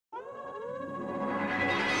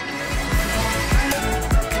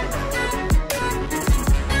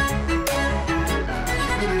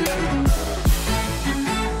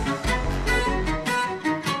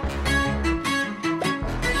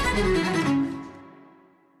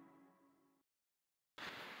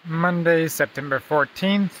Monday, September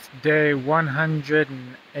 14th, day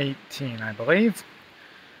 118, I believe.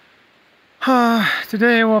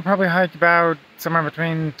 Today we'll probably hike about somewhere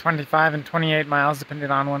between 25 and 28 miles, depending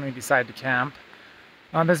on when we decide to camp.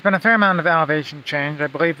 There's been a fair amount of elevation change. I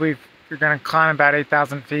believe we're going to climb about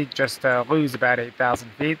 8,000 feet just to lose about 8,000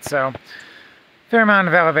 feet, so fair amount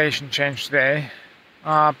of elevation change today.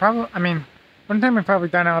 One time we've probably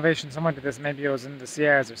done elevation similar to this, maybe it was in the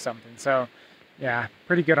Sierras or something, so yeah,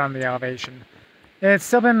 pretty good on the elevation. It's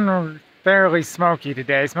still been fairly smoky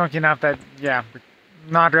today, smoky enough that, yeah, we're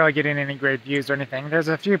not really getting any great views or anything. There's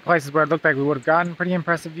a few places where it looked like we would have gotten pretty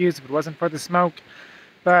impressive views if it wasn't for the smoke,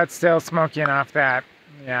 but still smoky enough that,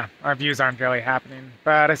 yeah, our views aren't really happening.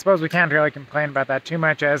 But I suppose we can't really complain about that too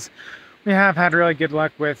much, as we have had really good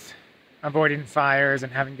luck with avoiding fires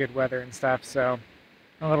and having good weather and stuff, so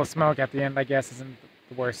a little smoke at the end, I guess, isn't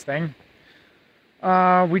the worst thing.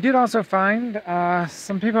 We did also find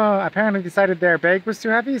some people apparently decided their bag was too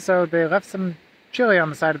heavy, so they left some chili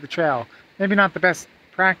on the side of the trail. Maybe not the best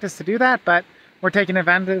practice to do that, but we're taking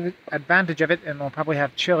advantage of it, and we'll probably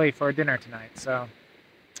have chili for dinner tonight. So,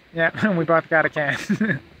 yeah, we both got a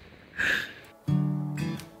can.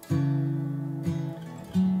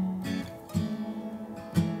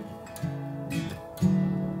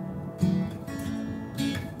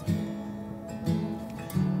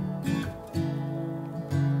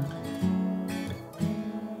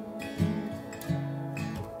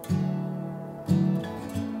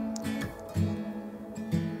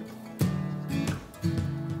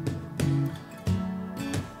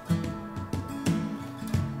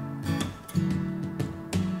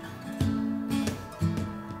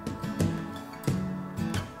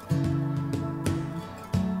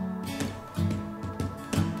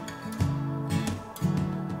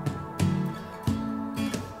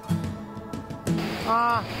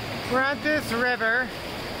 We're at this river.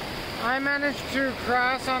 I managed to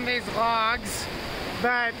cross on these logs,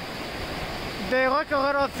 but they look a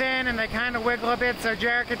little thin and they kind of wiggle a bit, so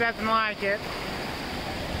Jerica doesn't like it.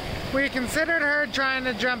 We considered her trying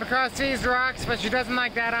to jump across these rocks, but she doesn't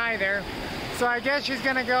like that either. So I guess she's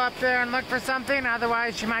gonna go up there and look for something,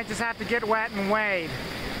 otherwise she might just have to get wet and wade.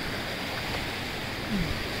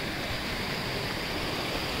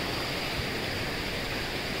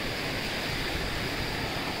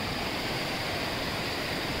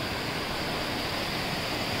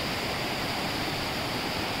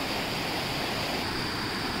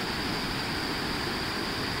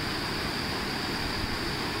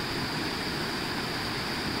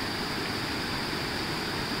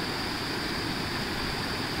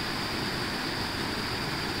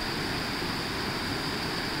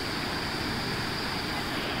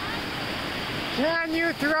 Can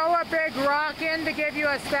you throw a big rock in to give you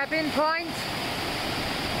a stepping point?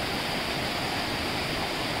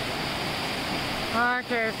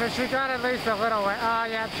 Okay, so she got at least a little wet. Oh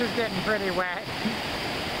yeah, she's getting pretty wet.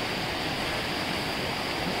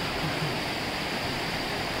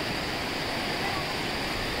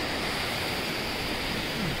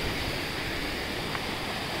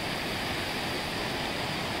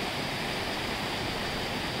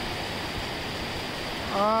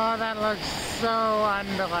 Oh, that looks so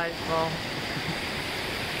undelightful.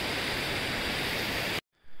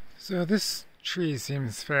 So this tree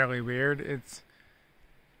seems fairly weird. It's,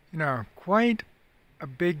 quite a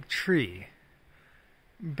big tree,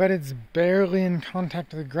 but it's barely in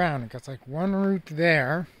contact with the ground. It got like one root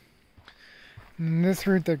there, and this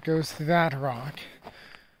root that goes to that rock.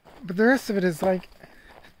 But the rest of it is like,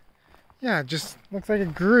 yeah, it just looks like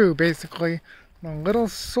it grew basically on a little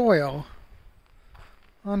soil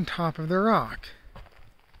on top of the rock.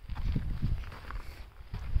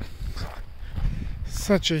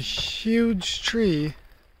 Such a huge tree,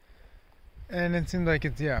 and it seems like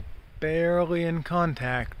it's, yeah, barely in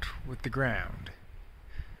contact with the ground.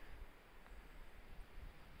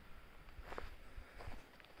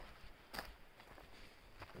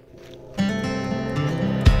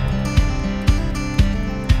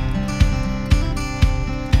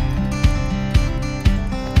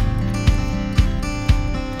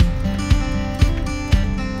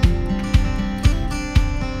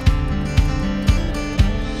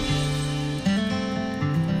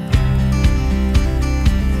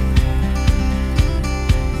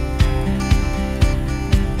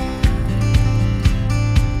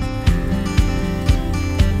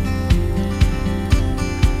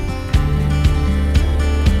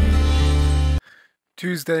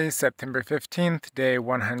 Tuesday, September 15th, day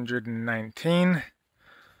 119.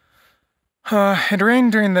 It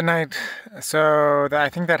rained during the night, so I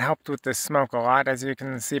think that helped with the smoke a lot. As you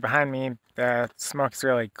can see behind me, the smoke's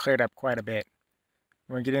really cleared up quite a bit,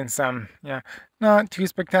 We're getting some, yeah, not too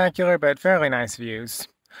spectacular, but fairly nice views.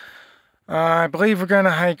 I believe we're going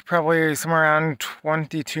to hike probably somewhere around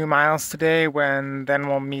 22 miles today, then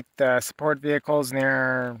we'll meet the support vehicles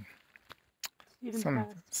near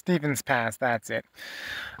Stevens Pass, that's it.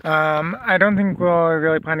 I don't think we'll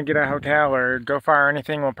really plan to get a hotel or go far or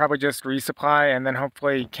anything. We'll probably just resupply and then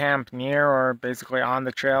hopefully camp near or basically on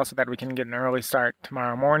the trail so that we can get an early start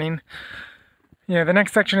tomorrow morning. Yeah, the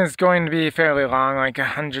next section is going to be fairly long, like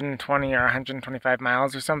 120 or 125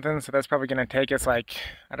 miles or something, so that's probably going to take us like,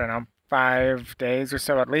 I don't know, 5 days or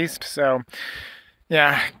so at least. So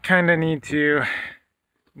yeah, kind of need to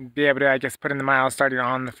be able to, I guess, put in the miles starting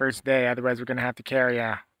on the first day. Otherwise we're going to have to carry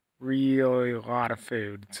a really lot of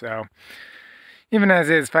food. So even as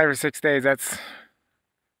is 5 or 6 days, that's, I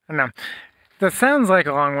don't know, that sounds like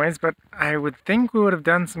a long ways, but I would think we would have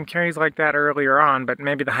done some carries like that earlier on, but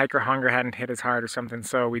maybe the hiker hunger hadn't hit as hard or something,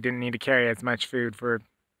 so we didn't need to carry as much food for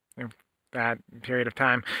that period of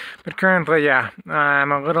time. But currently, yeah,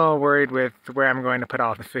 I'm a little worried with where I'm going to put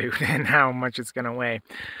all the food and how much it's going to weigh.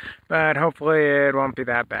 But hopefully it won't be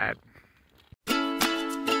that bad.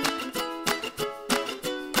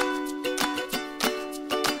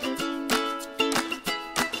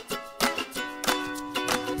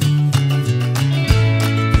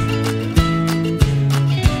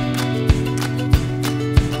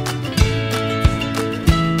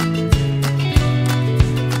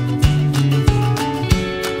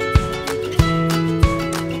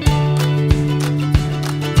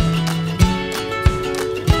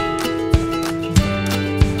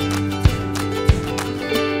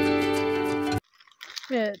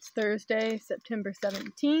 It's Thursday, September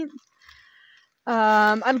 17th.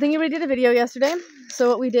 I don't think anybody did a video yesterday. So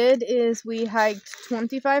what we did is we hiked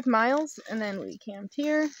 25 miles and then we camped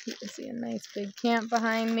here. You can see a nice big camp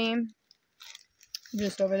behind me.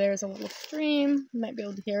 Just over there is a little stream. You might be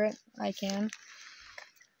able to hear it. I can.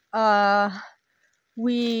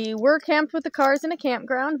 We were camped with the cars in a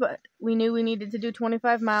campground, but we knew we needed to do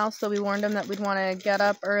 25 miles, so we warned them that we'd want to get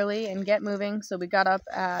up early and get moving. So we got up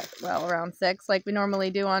at, well, around 6, like we normally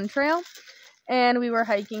do on trail, and we were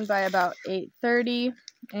hiking by about 8:30,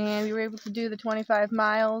 and we were able to do the 25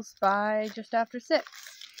 miles by just after 6,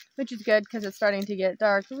 which is good because it's starting to get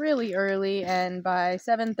dark really early, and by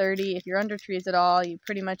 7:30, if you're under trees at all, you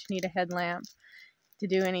pretty much need a headlamp to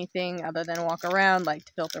do anything other than walk around, like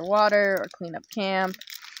to filter water or clean up camp.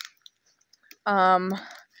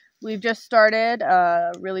 We've just started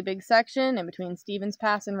a really big section in between Stevens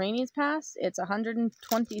Pass and Rainey's Pass. It's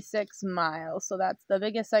 126 miles, so that's the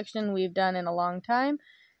biggest section we've done in a long time,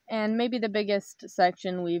 and maybe the biggest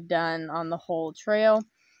section we've done on the whole trail.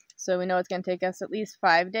 So we know it's going to take us at least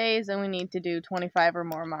 5 days, and we need to do 25 or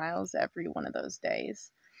more miles every one of those days.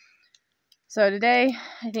 So today,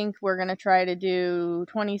 I think we're going to try to do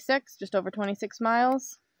 26, just over 26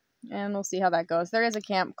 miles, and we'll see how that goes. There is a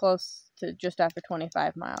camp close to just after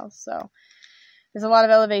 25 miles, so there's a lot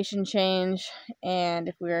of elevation change, and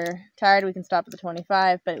if we're tired, we can stop at the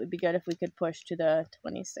 25, but it would be good if we could push to the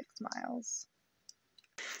 26 miles.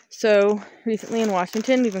 So recently in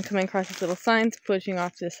Washington, we've been coming across these little signs pushing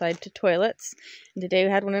off to the side to toilets, and today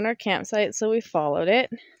we had one in our campsite, so we followed it.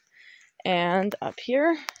 And up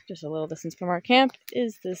here, just a little distance from our camp,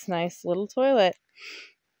 is this nice little toilet.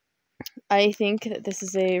 I think that this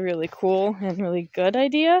is a really cool and really good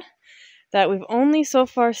idea that we've only so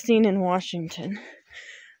far seen in Washington.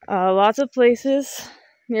 Lots of places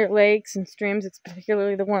near lakes and streams, it's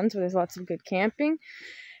particularly the ones where there's lots of good camping.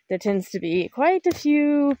 There tends to be quite a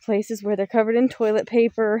few places where they're covered in toilet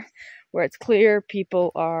paper, where it's clear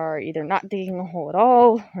people are either not digging a hole at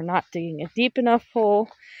all or not digging a deep enough hole.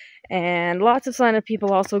 And lots of sign of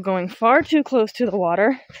people also going far too close to the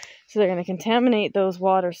water, so they're going to contaminate those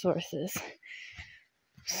water sources.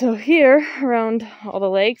 So here, around all the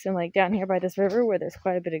lakes and like down here by this river where there's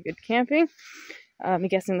quite a bit of good camping, I'm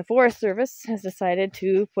guessing the Forest Service has decided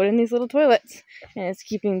to put in these little toilets, and it's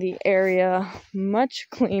keeping the area much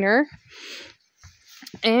cleaner,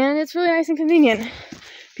 and it's really nice and convenient.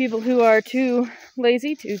 People who are too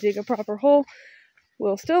lazy to dig a proper hole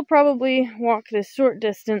will still probably walk this short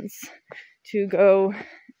distance to go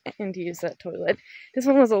and use that toilet. This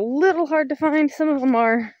one was a little hard to find. Some of them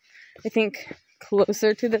are, I think,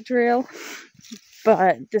 closer to the trail,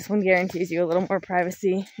 but this one guarantees you a little more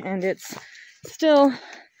privacy, and it's still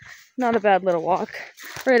not a bad little walk.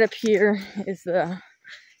 Right up here is the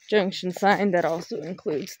junction sign that also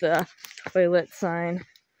includes the toilet sign.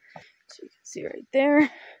 So you can see right there,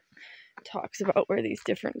 talks about where these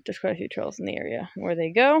different, there's quite a few trails in the area, where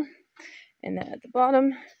they go. And then at the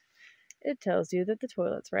bottom, it tells you that the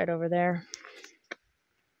toilet's right over there.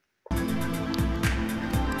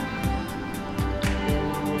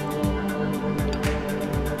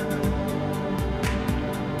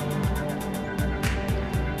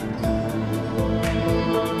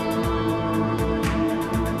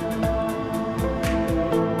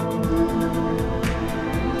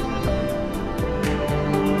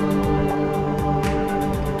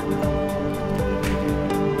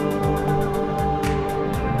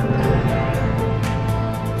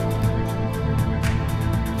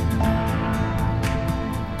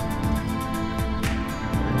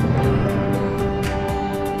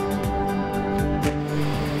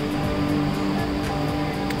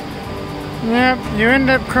 you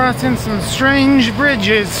end up crossing some strange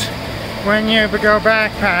bridges when you go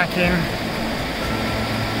backpacking.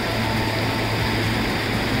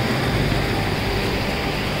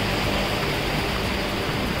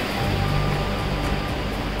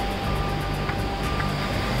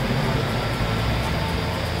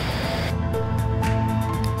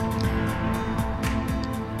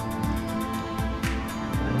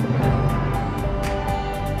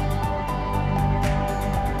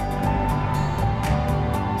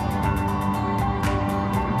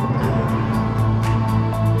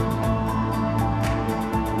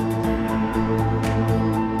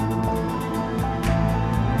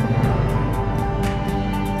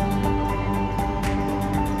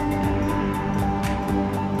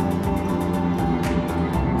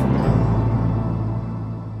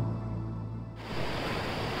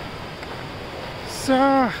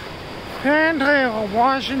 So, apparently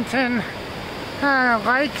Washington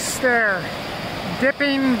likes their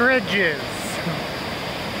dipping bridges.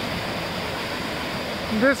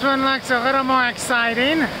 This one looks a little more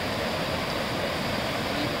exciting. We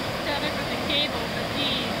set it with the cable, but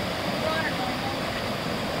the water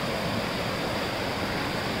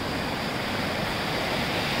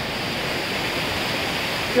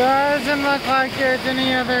Doesn't look like there's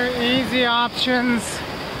any other easy options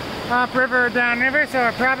upriver or downriver, so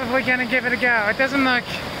we're probably gonna give it a go. It doesn't look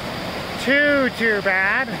too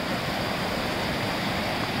bad.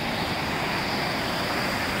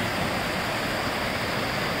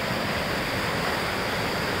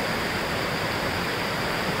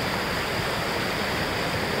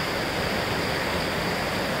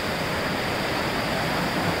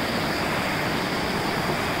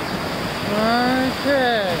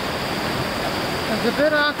 Okay. It's a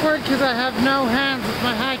bit awkward because I have no hands with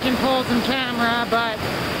my hiking poles and camera, but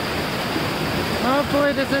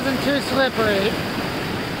hopefully this isn't too slippery.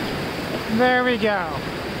 There we go.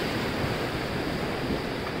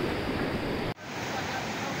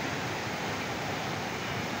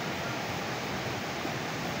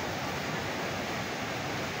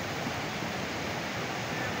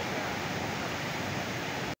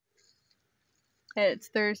 It's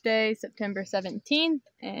Thursday, September 17th,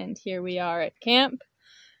 and here we are at camp.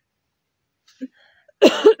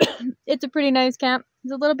 It's a pretty nice camp.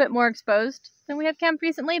 It's a little bit more exposed than we have camped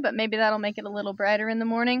recently, but maybe that'll make it a little brighter in the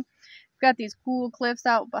morning. We've got these cool cliffs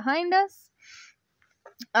out behind us.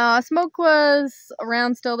 Smoke was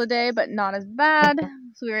around still today, but not as bad,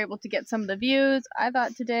 so we were able to get some of the views. I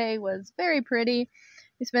thought today was very pretty.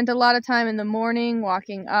 We spent a lot of time in the morning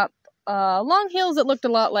walking up long hills that looked a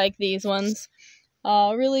lot like these ones.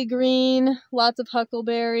 Really green, lots of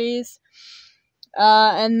huckleberries.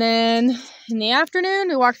 And then in the afternoon,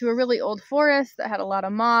 we walked through a really old forest that had a lot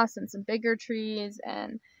of moss and some bigger trees,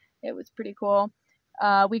 and it was pretty cool.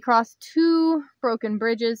 We crossed 2 broken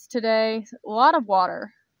bridges today. A lot of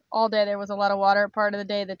water. All day there was a lot of water. Part of the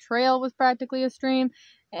day the trail was practically a stream.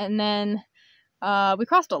 And then we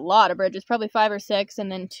crossed a lot of bridges, probably 5 or 6,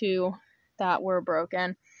 and then 2 that were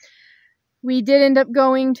broken. We did end up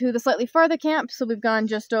going to the slightly farther camp, so we've gone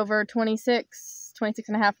just over 26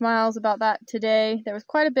 and a half miles, about that today. There was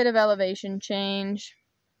quite a bit of elevation change.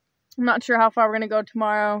 I'm not sure how far we're going to go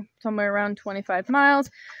tomorrow, somewhere around 25 miles.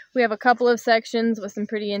 We have a couple of sections with some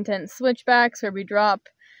pretty intense switchbacks where we drop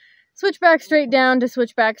switchback straight down to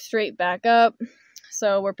switchback straight back up.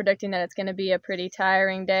 So we're predicting that it's going to be a pretty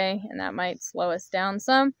tiring day, and that might slow us down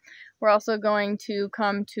some. We're also going to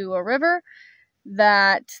come to a river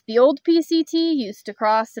that the old PCT used to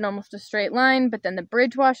cross in almost a straight line, but then the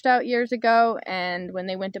bridge washed out years ago, and when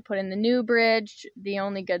they went to put in the new bridge, the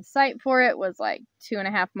only good site for it was like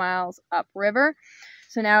 2.5 miles upriver.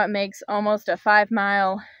 So now it makes almost a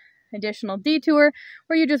 5-mile additional detour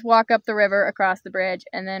where you just walk up the river across the bridge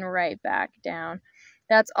and then right back down.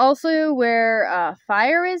 That's also where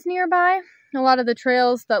fire is nearby. A lot of the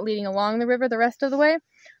trails that leading along the river the rest of the way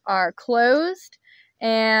are closed.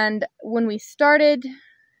 And when we started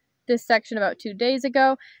this section about 2 days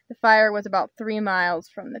ago, the fire was about 3 miles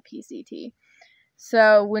from the PCT.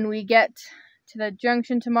 So when we get to the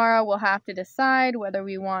junction tomorrow, we'll have to decide whether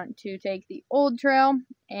we want to take the old trail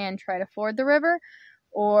and try to ford the river,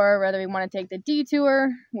 or whether we want to take the detour,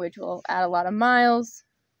 which will add a lot of miles,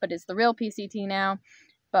 but it's the real PCT now,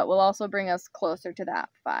 but will also bring us closer to that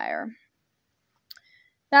fire.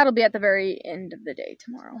 That'll be at the very end of the day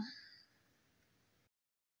tomorrow.